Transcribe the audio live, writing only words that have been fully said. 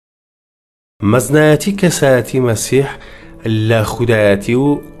مەزنایەتی کەسایەتی مەسیح لە خودایەتی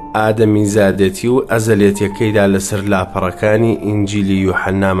و ئادەمیزادەتی و ئەزەلیەتیەکەیدا لەسەر لاپەڕەکانی ئینجیلی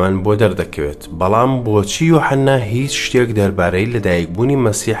یۆحەنامان بۆ دەردەکەوێت. بەڵام بۆچی یۆحەنا هیچ شتێک دەربارەی لەدایکبوونی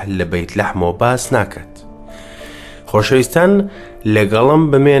مەسیح لە بەیت لەحمەوە باس ناکات؟ خۆشەویستان، لەگەڵم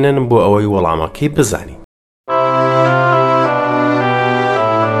بمێنن بۆ ئەوەی وەڵامەکەی بزانین.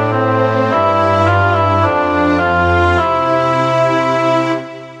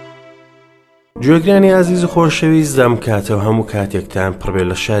 گوێگرانی عەزیز و خۆشەویست، دەم کاتەوە هەموو کاتێکتان پڕبێ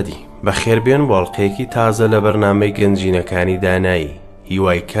لە شادی. بەخێربێن بۆڵقەیەکی تازە لە بەرنامەی گەنجینەکانی دانایی.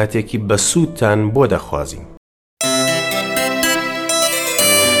 هیوای کاتێکی بەسوودتان بۆ دەخوازیم.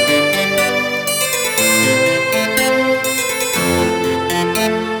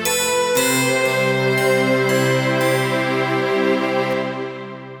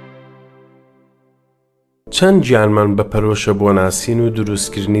 چەند گیانمان بەپەرۆشە بۆ ناسین و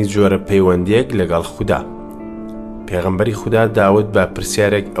دروستکردنی جۆرە پەیوەندیەک لەگەڵ خودا. پێغەمبەری خودا داود بە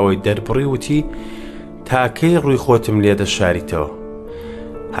پرسیارێک ئەوەی دەربڕی وتی تاکەی ڕووی خۆتم لێ دەشاریتەوە.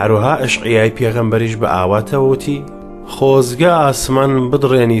 هەروەها ئەشعیای پێغەمبەریش بە ئاواتەوە وتی خۆزگە ئاسمان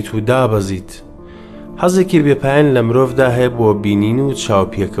بدڕێنیت و دابەزیت. حەزێکی بێپایان لە مرۆڤدا هەیە بۆ بینین و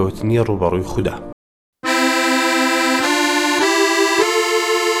چاوپێکەوتنی ڕوبەڕووی خودا.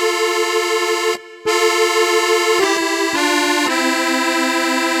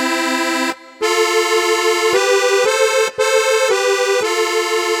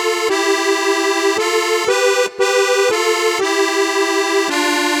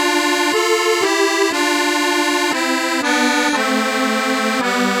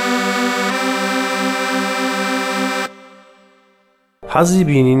 حەزی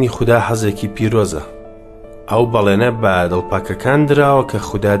بینینی خودا حەزێکی پیرۆزە. ئەو بەڵێنە بە دڵپاکەکان دراوە کە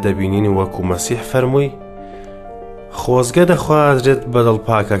خودا دەبینین وەکو مەسیح فەرمووی خۆزگە دەخوازرێت بە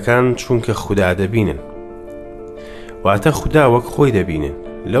دڵپاکەکان چونکە خودا دەبینن. واتە خودا وەک خۆی دەبینن.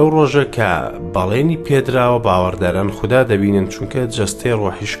 لەو ڕۆژە کە بەڵێنی پێدراوە باوەڕداران خودا دەبینن چونکە جەستەی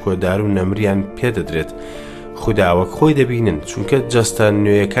ڕۆحیش کۆدار و نەمریان پێدەدرێت. خودا وەک خۆی دەبینن چونکە جەستە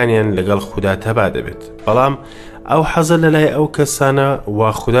نوێیەکانیان لەگەڵ خودا تەبا دەبێت. بەڵام ئەو حەزە لەلای ئەو کەسانە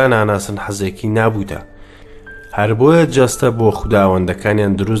وا خودا ناناسن حەزێکی نابوودا. هەر بۆیە جەستە بۆ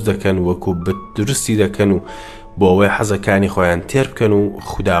خوداوەندەکانیان دروست دەکەن وەکو بت دروستی دەکەن و بۆ ئەوەی حەزەکانی خۆیان تێر بکەن و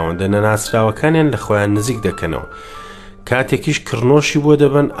خوداوەندە نەناسراوەکانیان لە خۆیان نزیک دەکەنەوە. کاتێکیش کڕنۆشی بۆ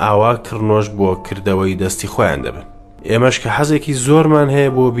دەبن ئاوا کڕنۆش بۆ کردەوەی دەستی خۆیان دەبن. ئێمەش کە حەزێکی زۆرمان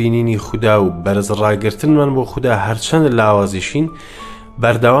هەیە بۆ بینینی خودا و بەرز ڕاگرتنمان بۆ خودا هەرچەند لاوازیشین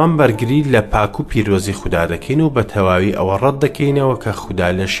بەردەوام بەرگری لە پاکو پیرۆزی خودا دەکەین و بە تەواوی ئەوە ڕەت دەکەینەوە کە خودا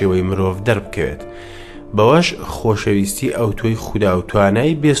لە شێوەی مرۆڤ دەربکەوێت. بەوەش خۆشەویستی ئەو تۆی خودا و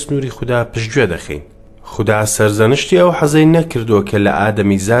توانای بێسنووری خودا پشتگوێ دەخەین. خودا سەرزەنشتی ئەو حەزەی نەکردووە کە لە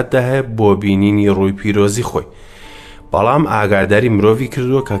ئادەمی زاددا هەیە بۆ بینینی ڕووی پیرۆزی خۆی. بەڵام ئاگاداری مرۆڤی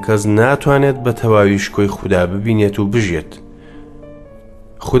کردووە کە کەس ناتوانێت بە تەواوی شکۆی خودا ببینێت و بژێت.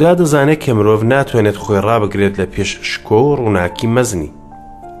 خودا دەزانێت کە مرۆڤ ناتوانێت خۆی ڕابگرێت لە پێش شکۆ و ڕووناکی مەزنی.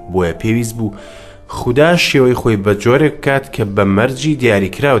 بۆیە پێویست بوو خودا شێوەی خۆی بە جۆرێک بکات کە بە مەرجی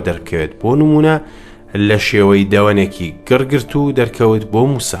دیاریکراو دەرکەوێت. بۆ نمونە لە شێوەی دەوەنێکی گڕگرت و دەرکەوت بۆ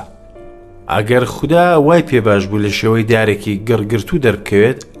موسا. ئەگەر خودا وای پێ باش بوو لە شێوەی دارێکی گڕگرت و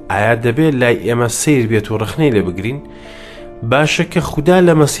دەرکەوێت، ئایا دەبێت لای ئێمە سیر بێت و ڕخنەی لێ بگرین؟ باشە کە خودا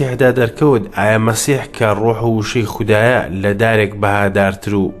لە مەسیحدا دەرکەوت، ئایا مەسیح کە ڕۆح و وشەی خودایە لە دارێک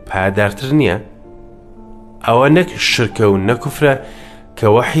بەهادارتر و پایدارتر نییە؟ ئەوە نەک شرکە و نەکوفرە کە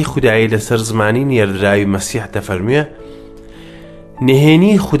وەحی خودایی لەسەر زمانی نێردراوی مەسیح دەفەرموویە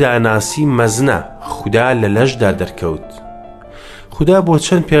نهێنی خوداناسی مەزنە، خودا لە لەشدا دەرکەوت. خودا بۆ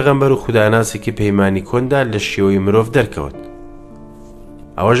چەند پێغەمبەر و خوداناسێکی پەیمانی کۆندا لە شێوەی مرۆڤ دەرکەوت.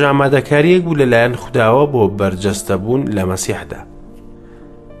 ئەوەش ئامادەکاریەک بوو لەلایەن خوداوە بۆ بەرجەستەبوون لە مەسیحدا.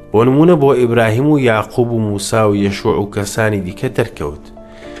 بۆ نمونە بۆ ئیبراهیم و یاقوب و موسا و یەشوع و کەسانی دیکە دەرکەوت.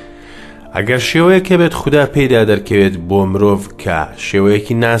 ئەگەر شێوەیەکە بێت خودا پێیدا دەرکەوێت بۆ مرۆڤ کە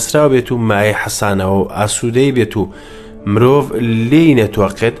شێوەیەکی ناسراو بێت و مایە حەسانەوە و ئاسوودەی بێت و مرۆڤ لێی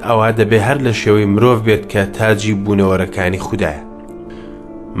نەتوەقێت، ئەوە دەبێ هەر لە شێوەی مرۆڤ بێت کە تاجی بوونەوەرەکانی خودایە.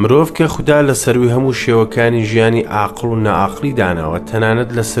 مرۆڤ کە خودا لە سەروی هەموو شێوەکانی ژیانی عاقڵ و نەعاقڵی داناوە، تەنانەت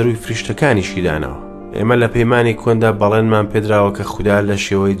لە سەروی فریشتەکانیشی داناوە. ئێمە لە پەیمانی کۆندا بەڵێنمان پێدراوە کە خودا لە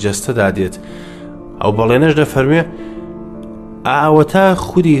شێوەی جەستەدا دێت. ئەو بەڵێنەش دەفەرمێ ئەوە تا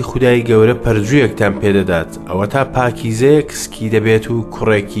خودی خودای گەورە پەرجوویەکتان پێدەدات، ئەوە تا پاکیزەیە کسکی دەبێت و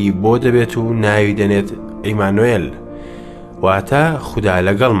کوڕێکی بۆ دەبێت و ناوی دەنێت ئیمانوێل، واتە خودا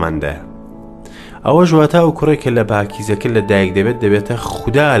لەگەڵماندایە. ئەوە ژواتە ئەو کوڕێکە لە پاکیزەکە لە دایک دەبێت دەبێتە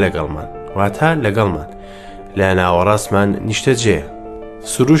خودا لەگەڵمان، واتە لەگەڵمان، لە ناوەڕاستمان نیشتە جێ.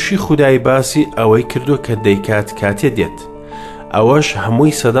 سروشی خودای باسی ئەوەی کردو کە دەیکات کاتێ دێت. ئەوەش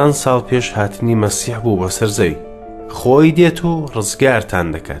هەمووی سەدان ساڵ پێش هاتنی مەسیح بوو بەسەر زەوی. خۆی دێت و ڕزگارتان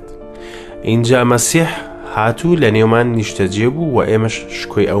دەکات. اینجا مەسیح هاتوو لە نێومان نیشتەجێ بوو و ئێمەش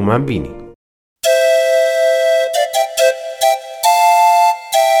شکۆی ئەومان بینی.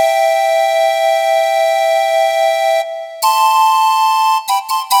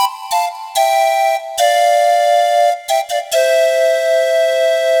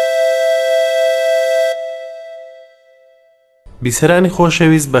 بیسەرانی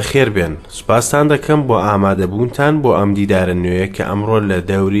خۆشەویست بەخێر بێن. سوپاسان دەکەم بۆ ئامادەبوونتان بۆ ئەم دیدارە نوێیە کە ئەمڕۆ لە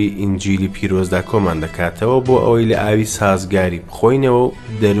دەوری ئینجیلی پیرۆزدا کۆمان دەکاتەوە بۆ ئەوەی لە ئاوی سازگاری بخۆینەوە و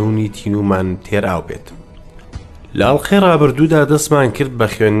دەرونی تینومان تێراو بێت. لە ئەڵقەی ڕابردوودا دەستمان کرد بە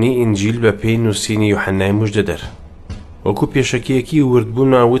خوێندنی ئینجیل بە پێی نووسینی یۆحەنای موژدەدەر. وەکو پێشەکیەکی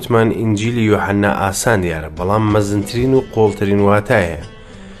وردبوونمان وتمان ئینجیلی یۆحەنا ئاسان دیارە، بەڵام مەزنترین و قۆڵترین واتایە.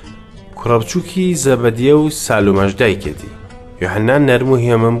 کوڕەبچووکی زەبەدیە و سالومەش دایکێتی. یۆحەنا نەرم و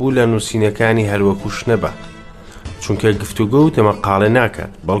هێمن بوو لە نووسینەکانی هەروەکوش نەبە، چونکە گفتوگۆ و دەمەقاڵێ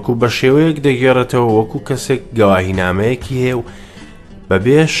ناکات، بەڵکو بە شێوەیەک دەگێڕێتەوە وەکو کەسێک گەواهینامەیەکی هەیە و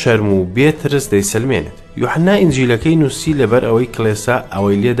بەبێ شەرم و بێترس دەیسەلمێنێت. یۆحەنا ئینجیلەکەی نووسی لەبەر ئەوەی کڵێسا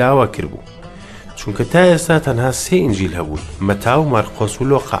ئەوەی لێ داوا کردبوو، چونکە تا ئێستا تەنها 3 ئینجیل هەبوون: مەتا و مارقۆس و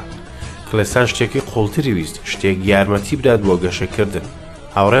لۆقا. کڵێسا شتێکی قوڵتری ویست، شتێک یارمەتی بدات بۆ گەشەکردن.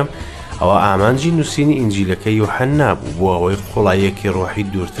 هاوڕێم، ئەوە ئامانجی نووسینی ئینجیلەکەی یۆحەنا بوو بۆ ئەوەی قوڵایەکی ڕۆحی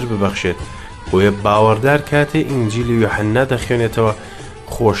دوورتر ببەخشێت، بۆیە باوەڕدار کاتێ ئینجیلی یۆحەنا دەخوێنێتەوە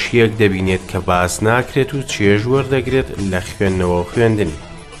خۆشیەک دەبینێت کە باس ناکرێت و چێژ وەردەگرێت لە خوێندنەوە و خوێندنی.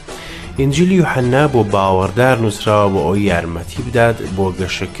 ئینجیلی یۆحەنا بۆ باوەڕدار نووسراوە بۆ ئەوەی یارمەتی بدات بۆ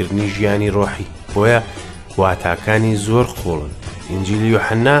گەشەکردنی ژیانی ڕۆحی، بۆیە واتاکانی زۆر قوڵن. ئینجیلی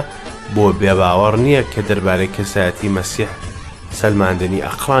یۆحەنا بۆ بێباوەڕ نییە کە دەربارەی کەسایەتی مەسیح سەلماندنی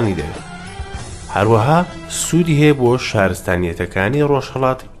ئەقڵانی دەوێت. هەروەها سوودی هەیە بۆ شارستانیەتەکانی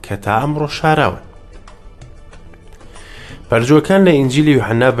ڕۆژهەڵات کە تا ئەمڕۆ شاراون. پەرجۆکان لە ئینجیلی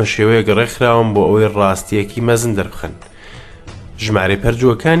یۆحەنا بە شێوەیەک ڕێکخراون بۆ ئەوەی ڕاستیەکی مەزن دەربخەن. ژمارەی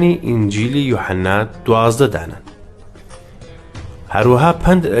پەرجۆکانی ئینجیلی یۆحەنا 12 دانن. هەروەها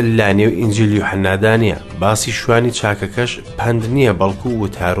پند لە نێو ئینجیلی یۆحەنادا نییە. باسی شوانی چاکەکەش پند نییە، بەڵکو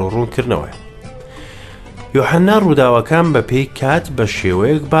وتار و ڕوونکردنەوەی. یۆحەنا ڕووداوەکان بە پێی کات بە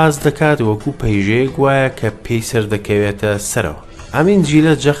شێوەیەک باز دەکات وەکو پەیژەیەک وایە کە پێی سەر دەکەوێتە سەرەوە. ئەم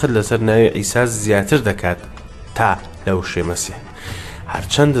ئینجیلە جەخت لەسەر ناوی عیسا زیاتر دەکات تا لە وشەی مەسیح،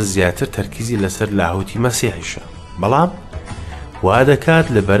 هەرچەندە زیاتر تەرکیزی لەسەر لاهوتی مەسیحیشە، بەڵام وا دەکات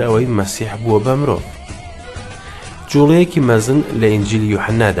لەبەر ئەوەی مەسیح بووە بە مرۆڤ. جوڵەیەکی مەزن لە ئینجیلی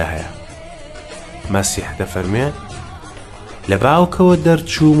یۆحەنادا هەیە. مەسیح دەفەرمێت: لە باوکەوە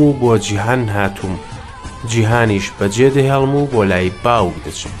دەرچووم و بۆ جیهان هاتووم، جیهانیش بەجێ دەهێڵم و بۆ لای باوک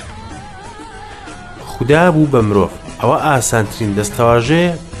دەچم. خودا بوو بە مرۆڤ. ئەوە ئاسانترین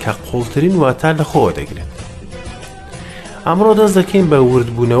دەستەواژەیە کە قوڵترین واتە لە خۆوە دەگرێت. ئەمڕۆ دەست دەکەین بە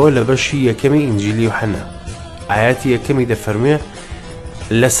وردبوونەوە لە بەشی یەکەمی ئینجیلی یۆحەنا. ئاەتی یەکەمی دەفەرمێ: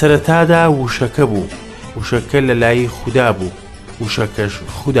 لە سەرەتادا وشەکە بوو، وشەکە لەلای خودا بوو، وشەکەش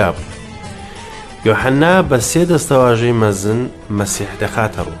خودا بوو. یۆحەنا بە 3 دەستەواژەی مەزن مەسیح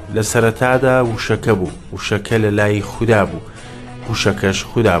دەخاتە ڕوو. لە سەرەتادا وشەکە بوو، وشەکە لەلای خودا بوو، وشەکەش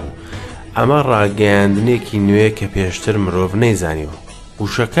خودا بوو. ئەمە ڕاگەیاندنێکی نوێ کە پێشتر مرۆڤ نەیزانیوە.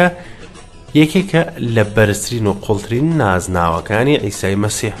 وشەکە یەکێکە لە بەرزترین و قوڵترین نازناوەکانی عیسای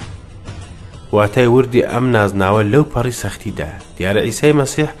مەسیح. واتای وردی ئەم نازناوە لەو پەڕی سەختیدا. دیارە عیسای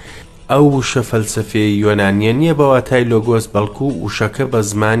مەسیح ئەو وشە فەلسەفەی یۆنانیە نییە بە واتای لۆگۆس، بەڵکو وشەکە بە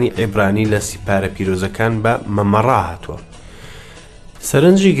زمانی عیبرانی لە سیپارە پیرۆزەکان بە مەمەڕا هاتووە.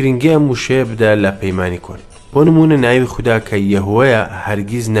 سەرنجی گرنگی ئەم وشەیە بدا لە پەیمانی کۆن. بۆ نمونە ناوی خودا کە یەهوەیە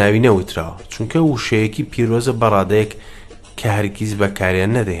هەرگیز ناوی نەوتراوە، چونکە وشەیەکی پیرۆزە بەڕادەیەک کە هەرگیز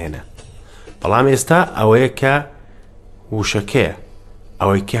بەکاریان نەدەهێنا. بەڵام ئێستا ئەوەیە کە وشەکەیە،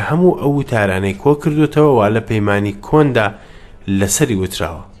 ئەوەی کە هەموو ئەو وتارانەی کۆ کردوتەوە وا لە پەیمانی کۆندا لەسەری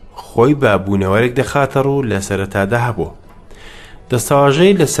وتراوە. خۆی بە بوونەوەرێک دەخاتە ڕوو لە سەرەتادا هەبووە.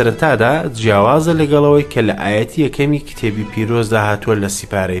 دەستەواژەی لە سەرەتادا جیاوازە لەگەڵەوەی کە لە ئاەتی یەکەمی کتێبی پیرۆزدا هاتووە لە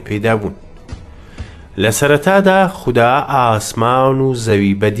سیپارەی پەیدا بوون. لە سەرەتادا خودا ئاسمان و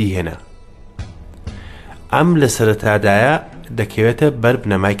زەوی بەدی هێنا. ئەم لە سەرەتادایە دەکەوێتە بەر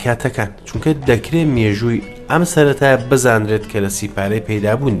بنەمای کاتەکان، چونکە دەکرێت مێژووی ئەم سەرەتایە بزانرێت کە لە سیپارەی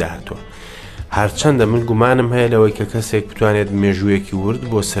پەیدابوون داهاتووە. هەرچەندە من گومانم هەیە لەوەی کە کەسێک بتوانێت مێژوویەکی ورد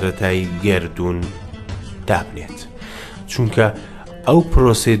بۆ سەرەتایی گەردوون دابنێت، چونکە ئەو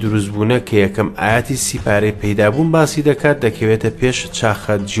پرۆسەی دروستبوونە کە یەکەم ئاەتی سیپارەی پەیدابوون باسی دەکات دەکەوێتە پێش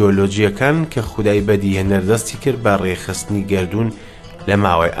چاخە جیۆلۆجیەکان کە خودای بەدی هەنەردەستی کرد بە ڕێخستنی گەردوون لە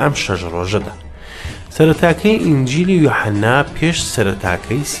ماوەی ئەم 6 ڕۆژەدا. سەرەتاکەی ئینجیلی یۆحەنا پێش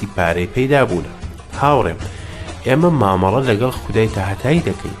سەرەتاکەی سیپارەی پەیدا بوونە. هاوڕێم، ئێمە مامەڵە لەگەڵ خودای تاهەتایی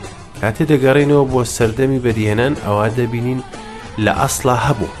دەکەین. کاتێ دەگەڕێنەوە بۆ سەردەمی بەدیهێنان ئەوە دەبینین لە ئەسڵا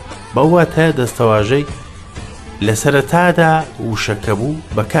هەبوو، بەواتە دەستەواژەی لە سەرەتادا وشەکە بوو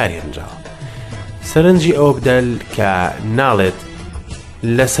بەکارهێنراوە. سەرنجی ئەوە بدەل کە ناڵێت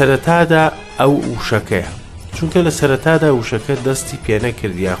لە سەرەتادا ئەو وشەکەیە، چونکە لە سەرەتادا وشەکە دەستی پێ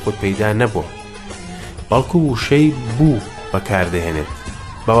نەکرد یاخود پەیدا نەبووە، بەڵکو وشەی بوو بەکاردەهێنێت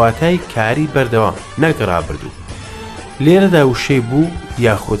بەواتای کاری بەردەوام نەک ڕابردوو. لێرەدا وشەی بوو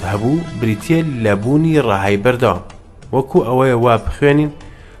یاخود هەبوو بریتیە لە بوونی ڕاهای بەردەوام، وەکو ئەوەیە وا بخوێنین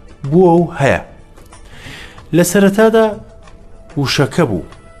بووە و هەیە. لە سەرەتادا وشەکە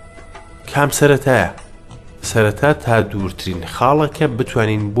بوو. کام سەرەتایە؟ سەرەتا تا دوورترین خاڵەکە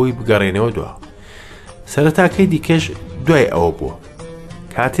بتوانین بۆی بگەڕێنەوە دووە. سەرەتاکەی دیکەش دوای ئەوە بووە.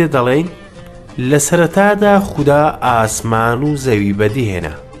 کاتێ دەڵێین لە سەرەتادا خودا ئاسمان و زەوی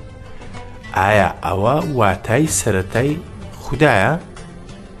بەدیهێنا، ئایا ئەوە واتای سەرەتای خودایە؟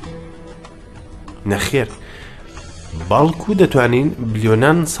 نەخێر، بەڵکو دەتوانین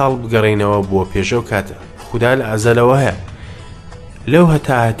بلیۆنان ساڵ بگەڕێنەوە بۆ پێشەو کاتە. خودا لە ئەزەلەوە هەیە، لەو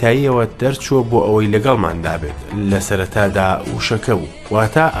هەتاهەتاییەوە دەرچووە بۆ ئەوەی لەگەڵماندا بێت. لە سەرەتادا وشەکە بوو،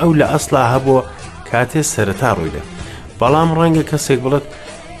 واتە ئەو لە ئەسڵا هەبووە کاتێ سەرەتا ڕوویدا. بەڵام ڕەنگە کەسێک بڵێت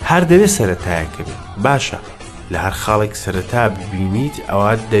هەر دەوێت سەرەتایەکە بێت. باشە، لە هەر خاڵێک سەرەتا ببینیت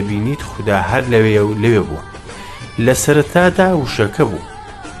ئەوە دەبینیت خودا هەر لەوێ و لەوێ بووە. لە سەرەتادا وشەکە بوو.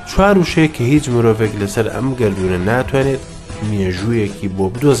 4 وشەیە کە هیچ مرۆڤێک لەسەر ئەم گەردونە ناتوانێت مێژوویەکی بۆ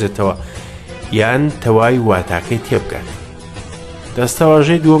بدۆزێتەوە یان تەواوی واتاکەی تێبگات.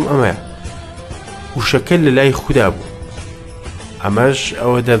 دەستەواژەی دووەم ئەمەیە، وشەکە لەلای خودا بوو. ئەمەش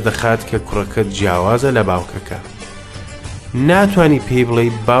ئەوە دەردەخات کە کوڕەکەت جیاوازە لە باوکەکە. ناتوانی پێی بڵێ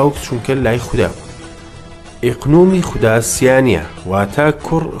باوک چونکە لای خودا بوو. ئیقنومی خودا سیانیە، واتە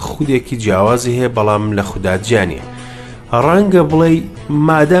کوڕ خودێکی جیاوازی هەیە بەڵام لە خودا جیانیە. ڕەنگە بڵێ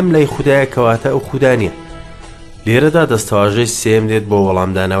مادام لای خودایە کەواتە ئەو خودا نییە. لێرەدا دەستەواژەی سێم دێت بۆ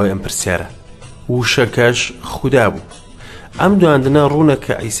وەڵامدانەوەی ئەم پرسیارە. وشەکەش خودا بوو. ئەم دواندنە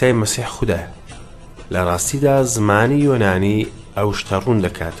ڕوونەکە ئەیسای مەسیح خودایە. لە ڕاستیدا زمانی یۆنانی ئەو شتە ڕوون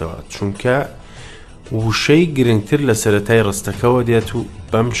دەکاتەوە، چونکە وشەی گرنگتر لە سەرەتای ڕستەکەەوە دێت و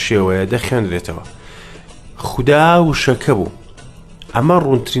بەم شێوەیە دەخوێنرێتەوە. خودا وشەکە بوو. ئەمە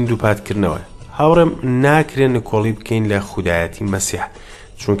ڕوونترین دووپاتکردنەوە. هاوڕێم، ناکرێن نکۆڵی بکەین لە خودایەتی مەسیح،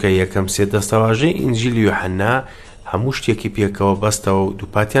 چونکە یەکەم سێ دەستەواژەی ئینجیلی یۆحەنا هەموو شتێکی پێکەوە بەستەوە و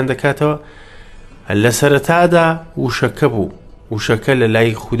دووپاتیان دەکاتەوە. لە سەرەتادا وشەکە بوو، وشەکە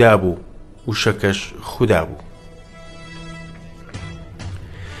لەلای خودا بوو، وشەکەش خودا بوو.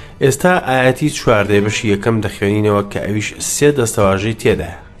 ئێستا ئاەتی 14 بەشی یەکەم دەخوێنینەوە کە ئەویش سێ دەستەواژەی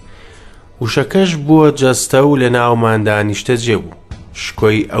تێدایە. وشەکەش بووە جەستە و لە ناوماندا نیشتەجێ بوو.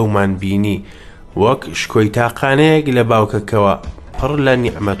 شکۆی ئەومان بینی وەک شکۆی تاقانەیەک لە باوکەکەوە پڕ لە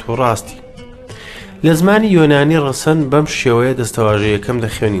نیعمەت و ڕاستی. لە زمانی یۆنانی ڕەسەن بەم شێوەیە دەستەواژەی یەکەم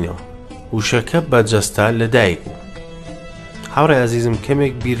دەخوێنینەوە. وشەکە بەجەستا لەدایک بوو. هاوڕێ عەزیزم،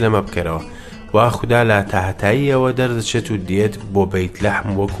 کەمێک بیر لەمە بکەرەوە. وا خودا لە تاهەتاییەوە دەردەچێت و دێت بۆ بەیت لەحم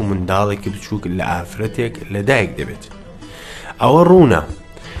وەکو منداڵێکی بچووک لە ئافرەتێک لەدایک دەبێت. ئەوە ڕوونە.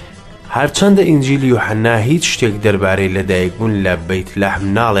 هەرچەندە ئینجیلی یۆحەنا هیچ شتێک دەربارەی لەدایکبوون لە بەیت لەحم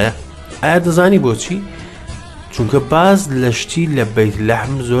ناڵێ، ئایا دەزانی بۆچی؟ چونکە باز لە شتی لە بەیت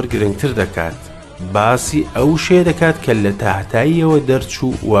لەحم زۆر گرنگتر دەکات. باسی ئەو شێ دەکات کە لە تاهەتاییەوە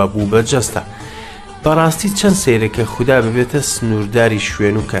دەرچوو وابوو بەجەستە. بەڕاستی چەند سەیرەکە خودا ببێتە سنوورداری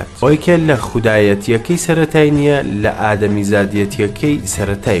شوێن و کات. ئەوەی کە لە خودایەتیەکەی سەرەتای نییە، لە ئادەمیزادیەتیەکەی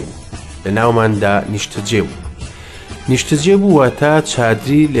سەرەتای بوو. لە ناوماندا نیشتەجێ بوو. نیشتەجێ بوو واتە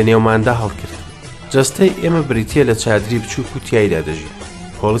چادری لە نێوماندا هەڵکرد. جەستەی ئێمە بریتیە لە چادری بچووک و تیایدا دەژین.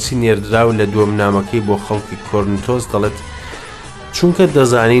 پۆلیسی نێردراو لە دووەم نامەکەی بۆ خەڵکی کۆرنتۆس دەڵێت چونکە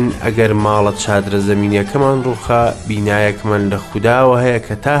دەزانین ئەگەر ماڵە چادرە زەمینیەکەمان ڕووخا، بینایەکمان لە خوداوە هەیە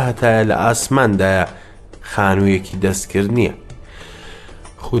کە تا هەتایە لە ئاسماندایە، خانوویەکی دەستکرد نییە.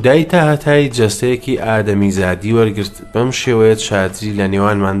 خودای تا هەتایی جەستەیەکی ئادەمیزادی وەرگرت، بەم شێوەیە چادری لە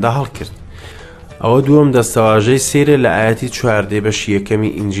نێوانماندا هەڵکرد. ئەوە دووەم دەستەواژەی سێرە لە ئاەتی 14 بەشی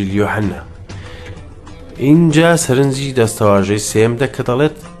یەکەمی ئینجیلی یۆحەنا. اینجا سەرنجی دەستەواژەی سێمدە کە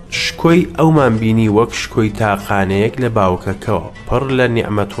دەڵێت شکۆی ئەومان بینی وەک شکۆی تاقانەیەک لە باوکەکەوە پڕ لە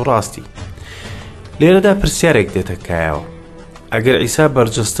نیعمەت و ڕاستی. لێرەدا پرسیارێک دێتەکایەوە. ئەگەر ئیسا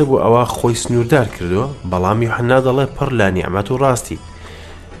بەرجەستە بوو ئەوە خۆی سنووردار کردووە، بەڵام یۆحەنا دەڵێ پڕ لە نیعمەت و ڕاستی.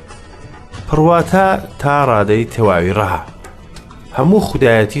 پڕواتە تا ڕادەی تەواوی ڕەها. هەموو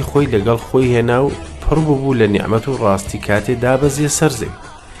خودایەتی خۆی لەگەڵ خۆی هێنا و پڕ بوو لە نیعمەت و ڕاستی کاتێ دابەزیە سەر زەوی.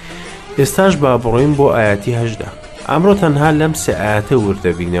 ئێستاش با بڕۆین بۆ ئاەتی 18. ئەمڕۆ تەنها لەم سێ ئاەتە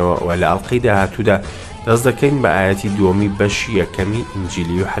وردەبینەوە و لە ئەڵلقەی داهاتوودا دەست دەکەین بە ئاەتی دووەمی بەشی یەکەمی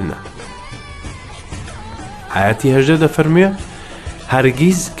ئینجیلی یۆحەنا. ئاەتی 18 دەفەرموێ: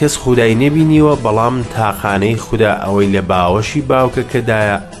 هەرگیز کەس خودای نەبینیوە بەڵام تاقانەی خودا ئەوەی لە باوەشی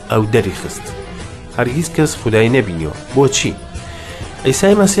باوکەکەدایە ئەو دەری خست. هەرگیز کەس خودای نەبینیوە. بۆچی؟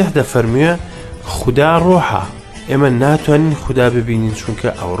 عیسای مەسیح دەفەرموێ خودا ڕۆحە، ئێمە ناتوانین خودا ببینین چونکە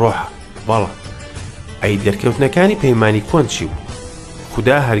ئەو ڕۆحە. بەڵام ئەی دەرکەوتنەکانی پەیمانی کۆن چی بوو؟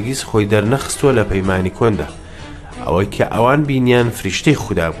 خودا هەرگیز خۆی دەرنەخستووە لە پەیمانی کۆندا. ئەوەی کە ئەوان بینیان فریشتەی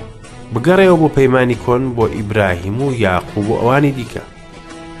خودا بوو. بگەڕێەوە بۆ پەیمانی کۆن بۆ ئیبراهیم و یاقوب و ئەوانی دیکە.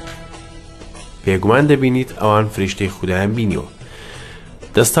 پێگومان دەبینیت ئەوان فریشتەی خودایان بینیوە.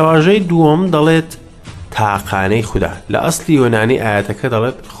 دەستەواژەی دووەم دەڵێت تاقانەی خودا. لە ئەسلی یۆنانی ئاەتەکە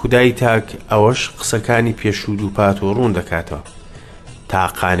دەڵێت خودای تاک، ئەوەش قسەکانی پێشود و پات و ڕوون دەکاتەوە.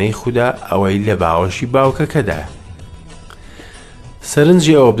 تاقانەی خودا ئەوەی لە باوەشی باوکەکەدایە.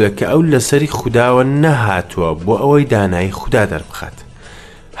 سەرنجی ئەوە بدە کە ئەو لەسەری خوداوە نەهاتووە بۆ ئەوەی دانایی خودا دەربخات.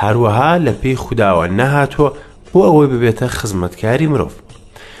 هەروەها لە پێی خوداوە نەهاتووە بۆ ئەوەی ببێتە خزمەتکاری مرۆڤ.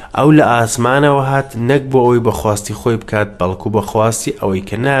 ئەو لە ئاسمانەوە هات نەک بۆ ئەوەی بەخواستی خۆی بکات بەڵکو بەخواستی ئەوەی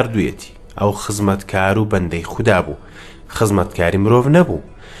کە ناردوویەتی. ئەو خزمەتکار و بەندەی خودا بوو، خزمەتکاری مرۆڤ نەبوو.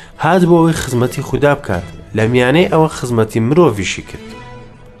 هات بۆ ئەوەی خزمەتی خودا بکات، لە میانەی ئەوە خزمەتی مرۆڤیشی کرد.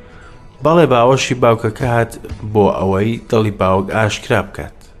 بەڵێ باوەشی باوکەکە هات بۆ ئەوەی دڵی باوک ئاشکرا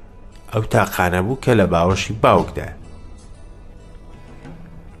بکات. ئەو تاقانە بوو کە لە باوەشی باوکدایە.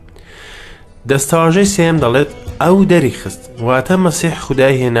 دەستەواژەی سێم دەڵێت ئەو دەری خست، واتە مەسیح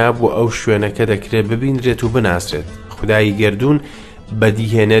خودای هێنا بۆ ئەو شوێنەکە دەکرێت ببینرێت و بناسرێت. خودایی گردوون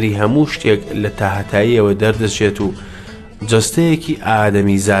بەدیهێنەری هەموو شتێک لە تاهەتاییەوە دەردەچێت و جەستەیەکی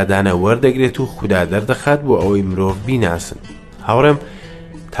ئادەمی زادانە وەردەگرێت و خودا دەردەخات بۆ ئەوەی مرۆڤ بیناسن. هاوڕێم،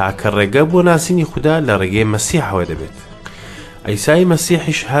 تاکە ڕێگە بۆ ناسینی خودا لە ڕێگەی مەسیحەوە دەبێت. عیسای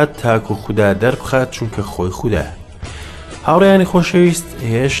مەسیحیش هات تاکو خودا دەربخات چونکە خۆی خودایە. هاوڕێیانی خۆشەویست،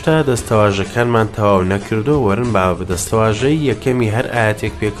 هێشتا دەستەواژەکانمان تەواو نەکردو. وەرن با بە دەستەواژەی یەکەمی هەر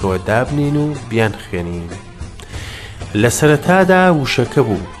ئاەتێک پێکەوە دابنین و بیان خوێنین. لە سەرەتادا وشەکە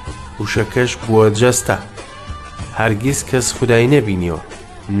بوو، وشەکەش بووە جەستە. هەرگیز کەس خودای نەبینیوە،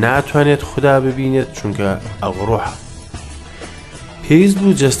 ناتوانێت خوددا ببینێت چونکە ئەو ڕۆحە. پێویست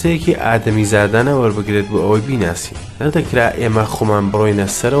بوو جەستەیەکی ئادەمی زادانە وەربگرێت بۆ ئەوەی بیناسی. نەدەکرا ئێمە خۆمان بڕۆینە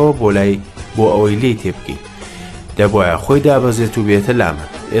سەرەوە بۆ ئەوەی لێی تێبکەین. دەبوایە خۆی دابەزێت و بێتە لامە.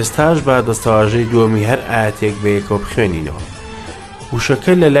 ئێستاش با دەستەواژەی دووەمی هەر ئاەتێک بە یەکەوە بخوێنینەوە.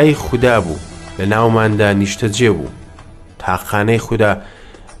 وشەکە لەلای خودا بوو، لە ناوماندا نیشتەجێ بوو. تاقانەی خودا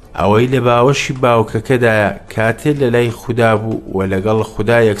ئەوەی لە باوەشی باوکەکەدایە کاتێ لەلای خودا بوو و لەگەڵ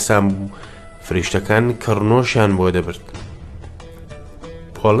خودا یەکسان بوو. فریشتەکان کڕنۆشیان بۆ دەبرد.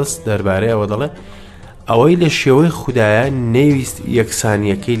 پۆلس دەربارەی ئەوە دەڵێ ئەوەی لە شێوەی خودایە نەویست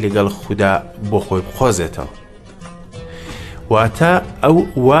یەکسانیەکەی لەگەڵ خودا بۆ خۆی بخۆزێتەوە. واتە ئەو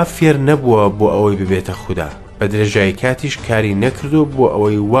وا فێر نەبووە بۆ ئەوەی ببێتە خودا، بە درێژایی کاتیش کاری نەکردو بۆ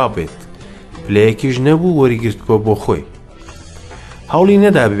ئەوەی وا بێت. پلەیەکیش نەبوو وەریگرتووە بۆ خۆی. هەوڵی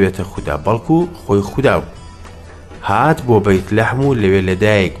نەدا ببێتە خودا، بەڵکو خۆی خودا بوو. هات بۆ بەیت لەحم و لەوێ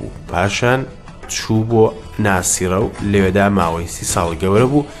لەدایک بوو. پاشان چوو بۆ ناسیرە و لەوێدا ماوەی 30 ساڵ گەورە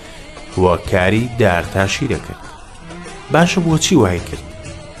بوو وە کاری دارتاشی دەکرد. باشە بۆچی وای کرد؟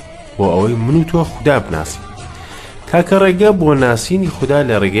 بۆ ئەوەی من و تۆ خودا بناسین. تاکە ڕێگە بۆ ناسینی خودا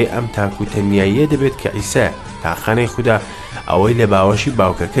لە ڕێگەی ئەم تاکو تەنیاییە دەبێت کە ئیسا تاقانەی خودا ئەوەی لە باوەشی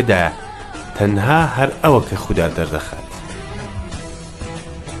باوکەکەدایە، تەنها هەر ئەوە کە خودا دەردەخات.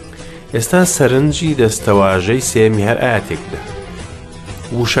 ئێستا سەرنجی دەستەواژەی سێمی هەر ئاەتێک بدە.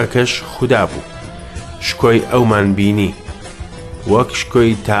 وشەکەش خودا بوو، شکۆی ئەومان بینی، وەک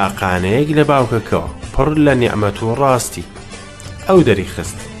شکۆی تاقانەیەک لە باوکەکەوە، پڕ لە نیعمەت و ڕاستی. ئەو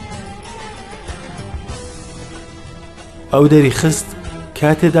دەری خست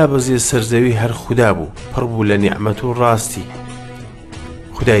کاتێدا بەزیە سەرزەوی هەر خودا بوو، پڕ بوو لە نیعمەت و ڕاستی.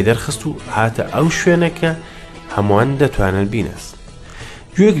 خودای دەرخست و هاتە ئەو شوێنەکە هەمووان دەتوانن بینەست.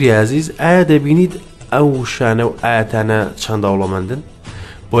 گوێگری عەزیز، ئایا دەبینیت ئەو وشانە و ئاەتانە چەند دەوڵەمەندن؟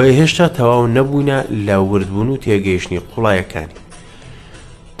 بۆیە هێشتا تەواو نەبوونە لە وردبوون و تێگەیشتنی قوڵایەکانی.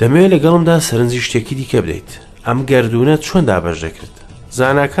 دەمەوێت لەگەڵمدا سەرنجی شتێکی دیکە بدەیت. ئەم گەردوونە چۆن دابەش دەکرێت؟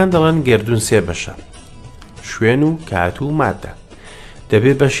 زاناکان دەڵێن گەردوون سێ بەشە: شوێن و کات و مادە.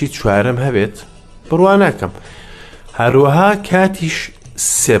 دەبێت بەشی چوارەم هەبێت؟ بڕوا ناکەم. هەروەها کاتیش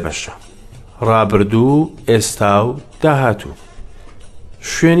سێ بەشە: ڕابردوو، ئێستا و داهاتوو.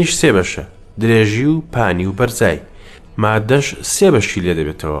 شوێنیش سێ بەشە: درێژی و پانی و بەرزای. مادەش سێ بەشی لێ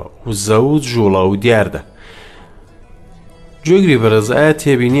دەبێتەوە و زە و جوڵە و دیاردە. گوێگری بەرەز ئایا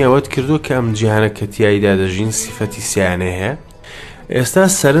تێبینی ئەوەت کردو کە ئەم جیهانە کە تیایدا دەژین سیفەتی سیانەی هەیە؟ ئێستا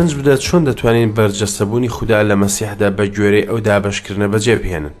سەرنج بدە چۆن دەتوانین بەرجەستەبوونی خودا لە مەسیحدا بە گوێرەی ئەو دابەشکردنە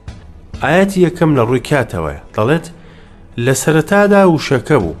بەجێبهێنن. ئاەتی یەکەم لە ڕووی کاتەوەیە، دەڵێت لە سەرەتادا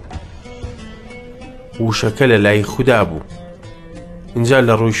وشەکە بوو، وشەکە لەلای خودا بوو. اینجا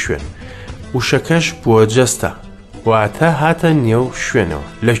لە ڕووی شوێن وشەکەش بووە جەستە، واتە هاتە نێو شوێنەوە.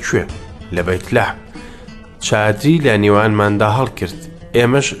 لەکوێ؟ لە بەیتلەحم. چادری لە نێوانماندا هەڵکرد،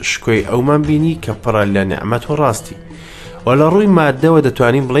 ئێمەش شکۆی ئەومان بینی کە پڕە لە نعمەت و ڕاستی. و لە ڕووی مادەوە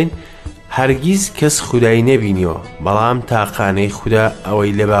دەتوانین بڵین هەرگیز کەس خودایی نەبینیەوە، بەڵام تاقانەی خودا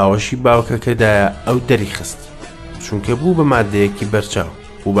ئەوەی لە باوەشی باوکەکەدایە ئەو دەریخست، چونکە بوو بە مادەیەکی بەرچاو،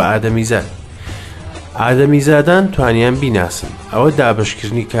 بوو بە ئادەمیزاد. ئادەمیزادان توانیان بیناسن، ئەوە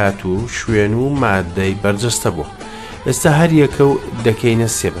دابشکردنی کات و شوێن و مادەی بەرجەستە بوو. ئێستا هەر یەکە و دەکەینە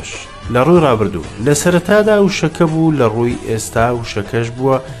سێ بەش. لە ڕووی ڕابردوو لە سەرەتادا وشەکە بوو، لە ڕووی ئێستا وشەکەش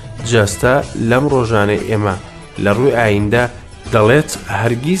بووە جەستە. لەم ڕۆژانەی ئێمە لە ڕووی ئایندا دەڵێت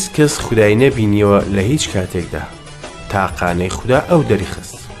هەرگیز کەس خودای نەبینیەوە لە هیچ کاتێکدا، تاقانەی خودا ئەو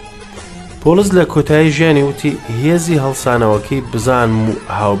دەریخست. پۆلس لە کۆتایی ژیانی وتی هێزی هەڵسانەوەکەی بزانم و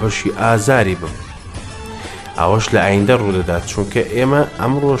هاوبەشی ئازاری بم. ئەوەش لە ئایندە ڕوودەدات، چونکە ئێمە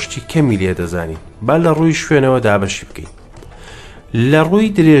ئەم ڕۆشتی کەمی لێ دەزانین. با لە ڕووی شوێنەوە دابەشی بکەین. لە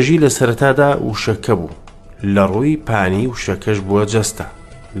ڕووی درێژی لە سەرەتادا وشەکە بوو، لە ڕووی پانی وشەکەش بووە جەستە،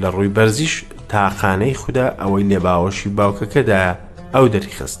 لە ڕووی بەرزیش تاقانەی خودا ئەوەی لە باوەشی باوکەکەدایە ئەو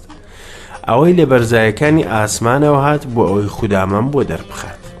دەریخست، ئەوەی لە بەرزایەکانی ئاسمانەوە هات بۆ ئەوەی خودامان بۆ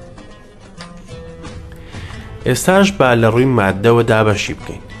دەربخات. ئێستاش با لە ڕووی مادەوە دابەشی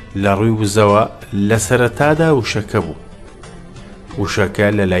بکەین. لە ڕووی وزەوە لە سەرەتادا وشەکە بوو، وشەکە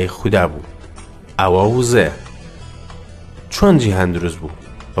لەلای خودا بوو، ئەوە وزەیە. چۆن جیهان دروست بوو؟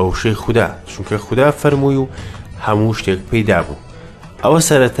 بە وشەی خودا، چونکە خودا فەرمووی و هەموو شتێک پەیدا بوو. ئەوە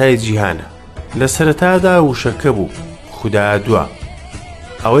سەرەتای جیهانە. لە سەرەتادا وشەکە بوو، خودا دووە.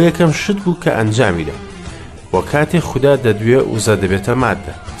 ئەوە یەکەم شت بوو کە ئەنجامیدا. وە کاتێک خودا دەدوێ وزە دەبێتە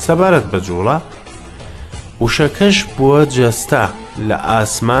مادە. سەبارەت بە جوڵە وشەکەش بووە جەستە، لە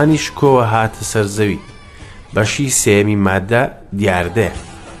ئاسمانی شکۆوە هاتە سەرزەوی. بەشی سێمی مادە دیاردەیە.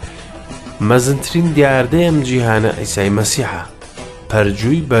 مەزنترین دیاردەی ئەم جیهانە ئیسای مەسیحە.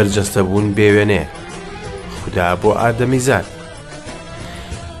 پەرجووی بەرجەستەبوون بێوێنەیە خودا بۆ ئادەمیزاد.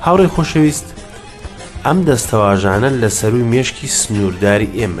 هاوڕێی خۆشەویست، ئەم دەستەواژانە لە سەروی مێشکی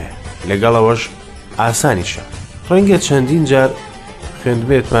سنوورداری ئێمەیە، لەگەڵەوەش ئاسانیشە. ڕەنگە چەندین جار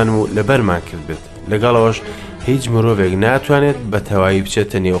خوێندبێتمان و لەبەرمان کرد بێت، لەگەڵەوەش هیچ مرۆڤێک ناتوانێت بە تەواوی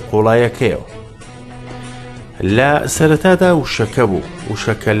بچێتە نێو قوڵایەکەیەوە. لە سەرەتادا وشەکە بوو،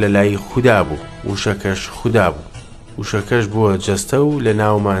 وشەکە لەلای خودا بوو، وشەکەش خودا بوو، وشەکەش بووە جەستە و لە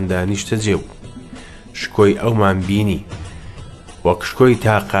ناوماندا نیشتەجێ بوو. شکۆی ئەومان بینی، وەک شکۆی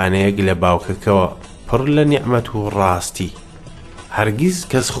تاقانەیەک لە باوکەکەوە پڕ لە نیعمەت و ڕاستی. هەرگیز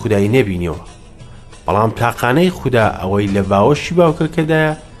کەس خودای نەبینیەوە، بەڵام تاقانەی خودا ئەوەی لە باوەشی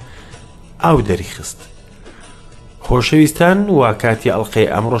باوکەکەدایە ئەو دەریخست. خۆشەویستان، وا کاتی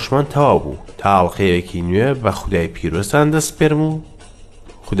ئەڵقەی ئەمڕۆشمان تەواو بوو. تا ئەڵقەیەکی نوێ بە خودای پیرۆستان دەسپێرم و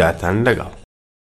خوداتان لەگەڵ.